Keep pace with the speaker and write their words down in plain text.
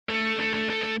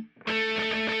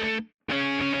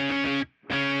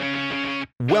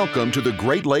Welcome to the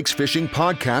Great Lakes Fishing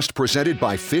Podcast presented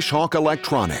by Fishhawk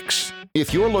Electronics.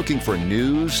 If you're looking for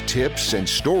news, tips, and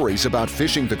stories about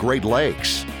fishing the Great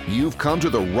Lakes, you've come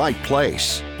to the right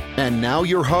place. And now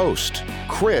your host,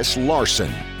 Chris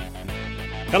Larson.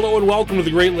 Hello and welcome to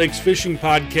the Great Lakes Fishing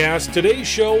Podcast. Today's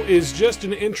show is just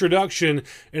an introduction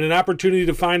and an opportunity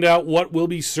to find out what we'll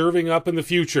be serving up in the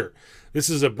future. This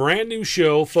is a brand new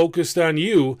show focused on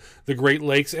you, the Great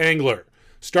Lakes angler.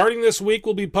 Starting this week,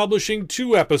 we'll be publishing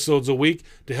 2 episodes a week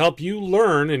to help you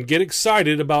learn and get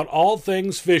excited about all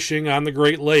things fishing on the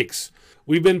Great Lakes.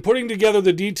 We've been putting together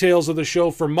the details of the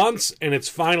show for months, and it's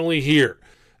finally here.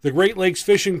 The Great Lakes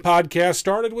Fishing Podcast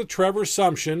started with Trevor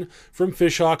Sumption from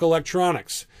Fishhawk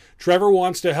Electronics. Trevor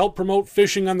wants to help promote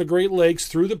fishing on the Great Lakes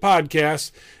through the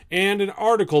podcast and an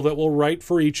article that we'll write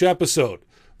for each episode.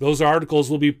 Those articles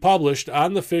will be published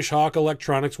on the Fishhawk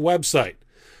Electronics website.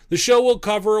 The show will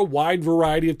cover a wide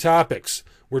variety of topics.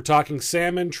 We're talking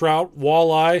salmon, trout,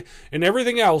 walleye, and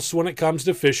everything else when it comes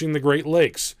to fishing the Great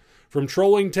Lakes. From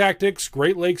trolling tactics,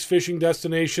 Great Lakes fishing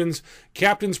destinations,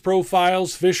 captain's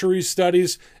profiles, fisheries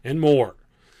studies, and more.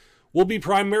 We'll be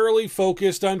primarily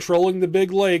focused on trolling the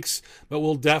big lakes, but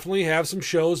we'll definitely have some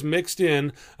shows mixed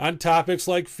in on topics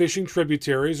like fishing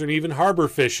tributaries and even harbor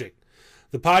fishing.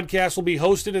 The podcast will be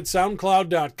hosted at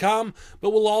SoundCloud.com,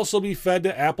 but will also be fed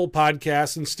to Apple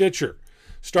Podcasts and Stitcher.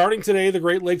 Starting today, the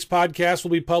Great Lakes Podcast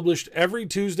will be published every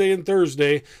Tuesday and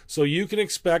Thursday, so you can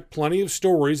expect plenty of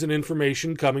stories and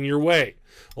information coming your way.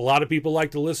 A lot of people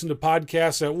like to listen to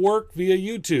podcasts at work via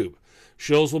YouTube.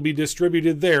 Shows will be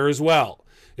distributed there as well.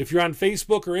 If you're on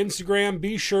Facebook or Instagram,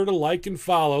 be sure to like and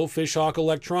follow Fishhawk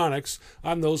Electronics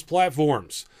on those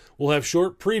platforms. We'll have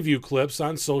short preview clips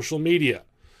on social media.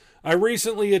 I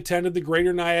recently attended the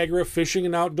Greater Niagara Fishing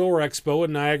and Outdoor Expo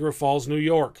in Niagara Falls, New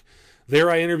York.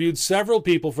 There I interviewed several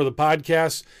people for the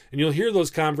podcast, and you'll hear those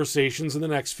conversations in the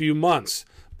next few months,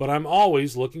 but I'm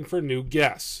always looking for new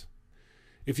guests.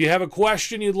 If you have a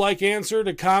question you'd like answered,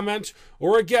 a comment,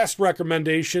 or a guest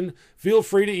recommendation, feel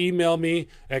free to email me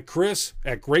at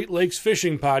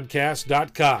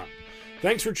chris@greatlakesfishingpodcast.com.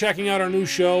 Thanks for checking out our new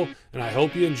show, and I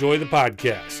hope you enjoy the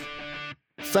podcast.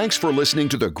 Thanks for listening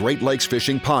to the Great Lakes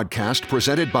Fishing Podcast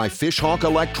presented by Fishhawk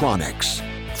Electronics.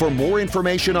 For more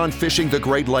information on fishing the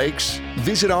Great Lakes,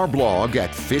 visit our blog at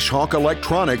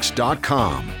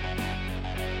fishhawkelectronics.com.